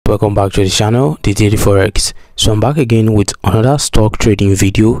welcome back to the channel, the Daily Forex. So I'm back again with another stock trading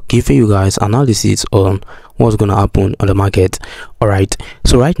video, giving you guys analysis on what's gonna happen on the market. All right,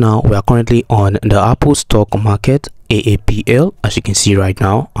 so right now we are currently on the Apple stock market, AAPL, as you can see right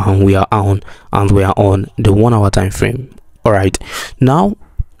now, and we are on the 1 hour time frame. All right, now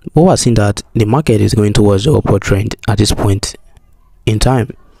what we're seeing that the market is going towards the upward trend at this point in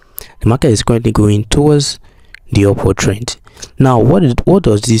time. The market is currently going towards the upward trend. Now what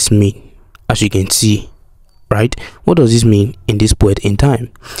does this mean? As you can see, right, what does this mean in this point in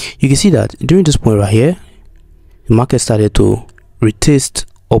time? You can see that during this point right here, the market started to retest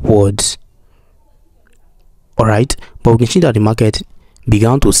upwards. All right, but we can see that the market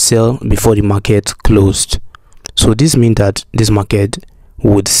began to sell before the market closed. So this means that this market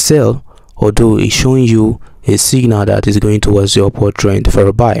would sell, although it's showing you a signal that is going towards the upward trend for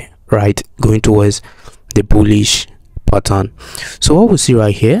a buy, right, going towards the bullish pattern. So what we see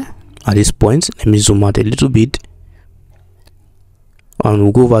right here at this point, let me zoom out a little bit and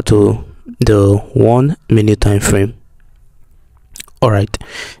we'll go over to the 1 minute time frame. All right,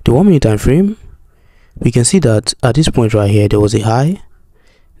 the 1 minute time frame, we can see that at this point right here, there was a high,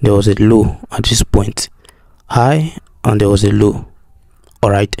 there was a low at this point, high, and there was a low.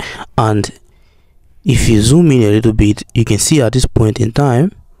 All right, and if you zoom in a little bit, you can see at this point in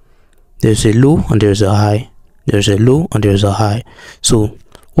time, there's a low and there's a high, there's a low and there's a high. So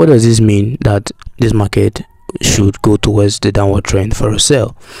what does this mean? That this market should go towards the downward trend for a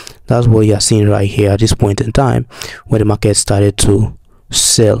sell. That's what you are seeing right here at this point in time, where the market started to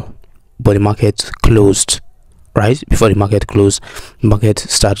sell, but the market closed. Right before the market closed, the market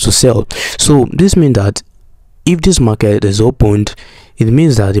started to sell. So this means that if this market is opened, it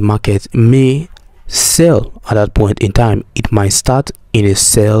means that the market may sell at that point in time. It might start in a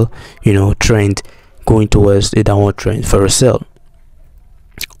sell, trend, going towards the downward trend for a sell.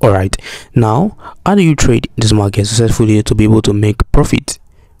 All right, now how do you trade this market successfully to be able to make profit?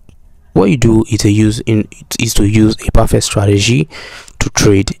 What you do is to use a perfect strategy to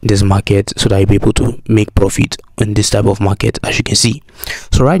trade this market so that you'll be able to make profit in this type of market, as you can see.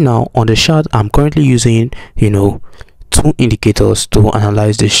 So right now on the chart, I'm currently using two indicators to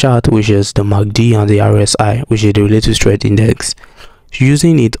analyze the chart, which is the MACD and the RSI, which is the relative strength index.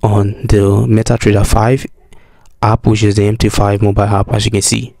 Using it on the MetaTrader 5 app, which is the MT5 mobile app, as you can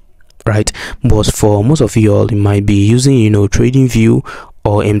see, right? But for most of you all, you might be using TradingView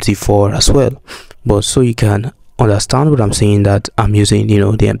or MT4 as well. But so you can understand what I'm saying, that I'm using the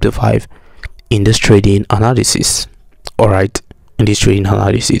MT5 in this trading analysis. All right, in this trading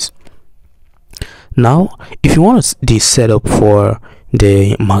analysis. Now if you want the setup for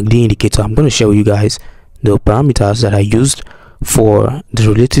the MACD indicator, I'm going to share with you guys the parameters that I used for the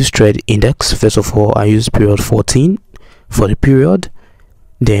relative strength index. First of all, I used period 14 for the period,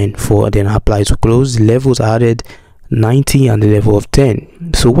 then apply to close. Levels I added 90 and the level of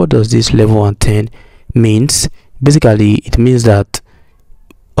 10. So what does this level and 10 means? Basically it means that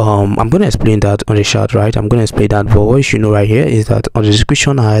I'm going to explain that on the chart, right? I'm going to explain that, but what you should know right here is that on the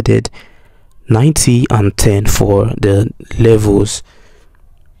description I added 90 and 10 for the levels,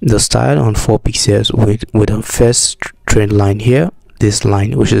 the style on 4 pixels with the first trend line here, this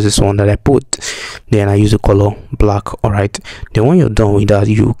line, which is this one that I put. Then I use the color black. All right, then when you're done with that,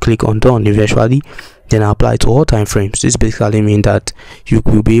 you click on done eventually, then apply to all time frames. This basically means that you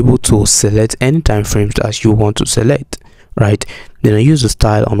will be able to select any time frames that you want to select, right? Then I use the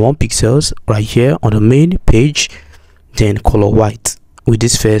style on 1 pixels right here on the main page, then color white with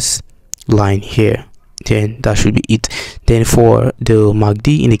this first line here. Then that should be it. Then for the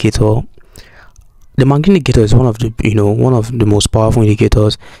MACD indicator, the MACD indicator is one of the most powerful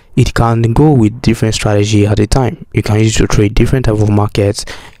indicators. It can go with different strategy at a time. You can use it to trade different type of markets,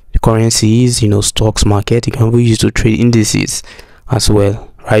 currencies, stocks market. You can also use it to trade indices as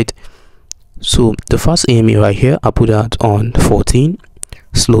well, right? So the first EMA right here, I put that on 14.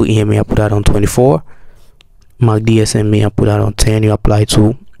 Slow EMA, I put that on 24. MACD SMA, I put that on 10. You apply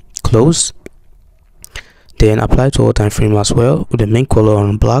to close, then apply to all time frame as well, with the main color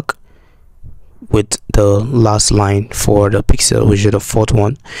on black with the last line for the pixel, which is the fourth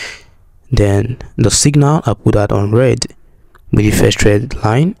one. Then the signal, I put that on red with the first red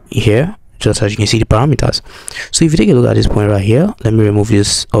line here, just as you can see the parameters. So if you take a look at this point right here, let me remove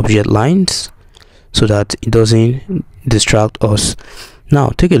these object lines so that it doesn't distract us. Now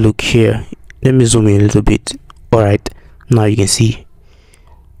take a look here, let me zoom in a little bit. All right, now you can see,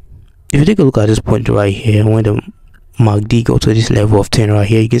 if you take a look at this point right here, when the MACD got to this level of 10 right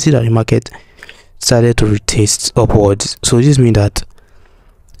here, you can see that the market started to retest upwards. So this means that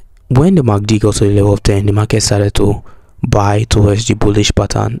when the MACD got to the level of 10, the market started to buy towards the bullish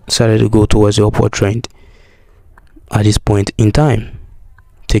pattern, started to go towards the upward trend at this point in time.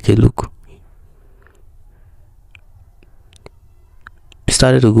 Take a look. It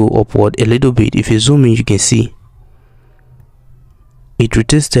started to go upward a little bit. If you zoom in, you can see it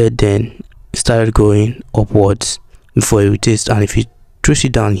retested, then started going upwards before it retested. And if you trace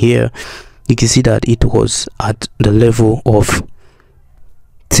it down here, you can see that it was at the level of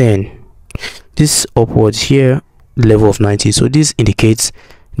 10. This upwards here, level of 90. So this indicates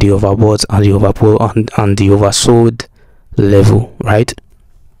the overbought and the overbought and the oversold level, right?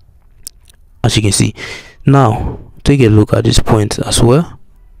 As you can see. Now take a look at this point as well.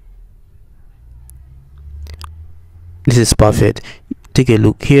 This is perfect. Take a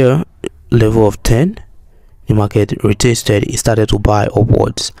look here, level of 10. The market retested, it started to buy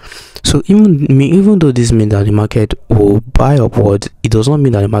upwards. So even though this means that the market will buy upwards, it does not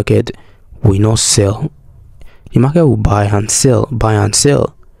mean that the market will not sell. The market will buy and sell,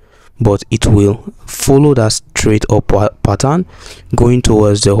 but it will follow that straight upward pattern going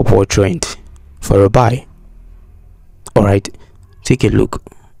towards the upward trend for a buy. All right, take a look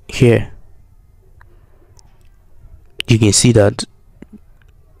here. You can see that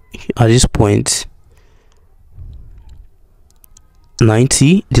at this point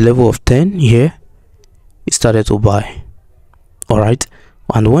 90, the level of 10 here, it started to buy. All right,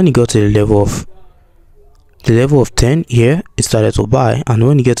 and when it got to the level of 10 here, it started to buy, and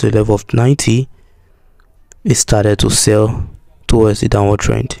when you get to the level of 90, it started to sell towards the downward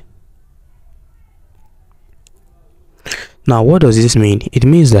trend. Now what does this mean? It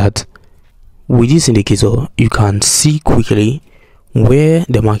means that with this indicator, you can see quickly where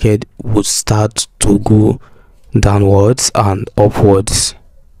the market would start to go downwards and upwards.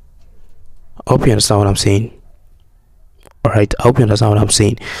 I hope you understand what I'm saying. All right, I hope you understand what I'm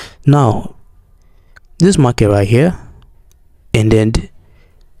saying. Now this market right here ended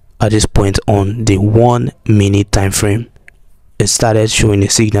at this point on the 1 minute time frame. It started showing a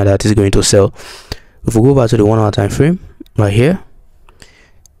signal that is going to sell. If we go back to the 1 hour time frame right here,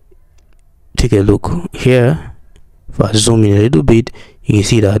 take a look here. If I zoom in a little bit, you can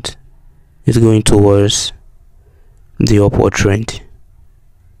see that it's going towards the upward trend.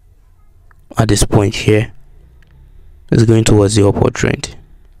 At this point here, it's going towards the upward trend.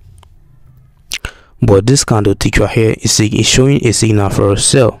 But this candlestick right here is showing a signal for a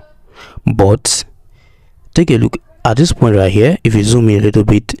sell. But take a look at this point right here. If you zoom in a little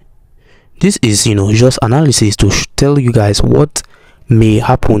bit, this is just analysis to tell you guys what may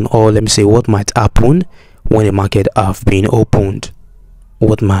happen, or let me say what might happen when the market have been opened.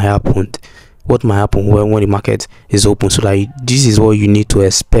 What might happen when the market is open. So that this is what you need to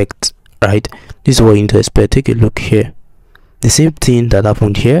expect, right? This is what you need to expect. Take a look here. The same thing that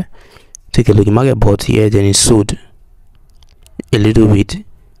happened here. Take a look. The market bought here, then it sold a little bit,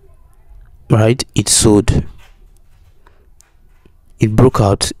 right? It sold, it broke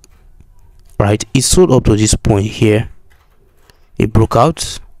out, right? It sold up to this point here. It broke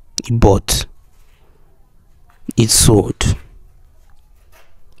out, it bought, it sold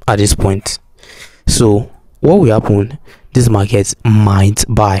at this point. So what will happen? This market might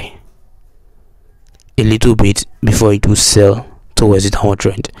buy a little bit before it will sell towards the downward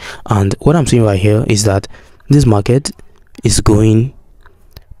trend. And what I'm saying right here is that this market is going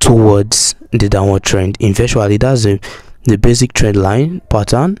towards the downward trend. Eventually, that's the basic trend line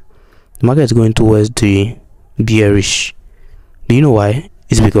pattern. The market is going towards the bearish. Do you know why?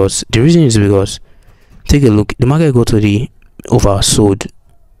 It's because the reason is because take a look. The market go to the oversold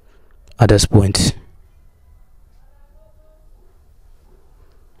at this point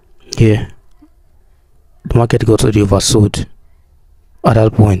here. The market go to the oversold at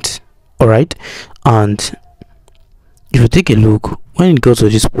that point. All right, and if you take a look, when it goes to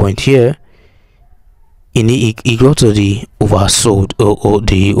this point here, it goes to the oversold or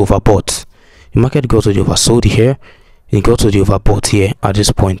the overbought. The market goes to the oversold here, it goes to the overbought here at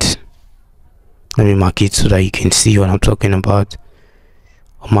this point. Let me mark it so that you can see what I'm talking about.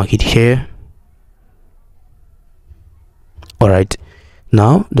 I'll mark it here. All right,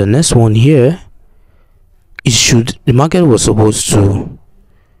 now the next one here, the market was supposed to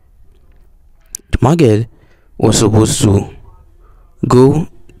go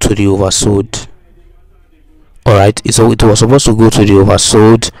to the oversold. All right, so it was supposed to go to the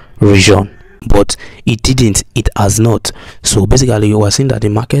oversold region, but it didn't. It has not. So basically you are seeing that the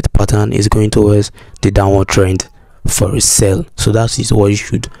market pattern is going towards the downward trend for a sell. So that is what you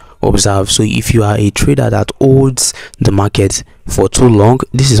should observe. So if you are a trader that holds the market for too long,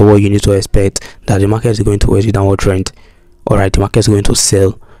 this is what you need to expect, that the market is going towards the downward trend. All right, the market is going to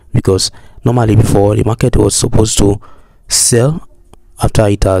sell, because normally before the market was supposed to sell after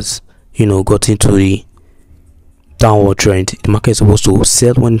it has, got into the downward trend. The market is supposed to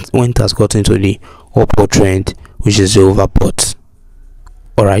sell when it has got into the upward trend, which is the overbought.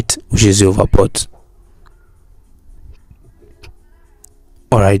 All right, which is the overbought.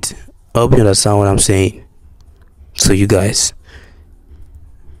 All right, I hope you understand what I'm saying. So you guys,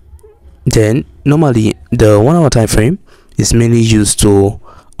 then normally the 1 hour time frame is mainly used to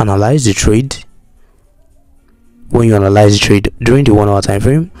analyze the trade. When you analyze the trade during the 1 hour time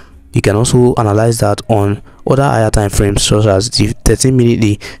frame, you can also analyze that on other higher time frames, such as the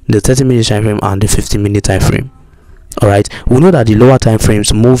 30-minute time frame and the 15-minute time frame. All right, we know that the lower time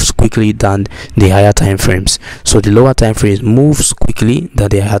frames moves quickly than the higher time frames, so the lower time frames moves quickly than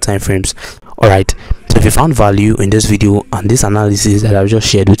the higher time frames. All right, so if you found value in this video and this analysis that I've just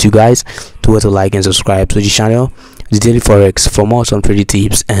shared with you guys, do to like and subscribe to the channel, the Daily Forex, for more on trading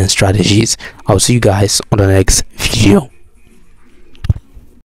tips and strategies. I'll see you guys on the next video.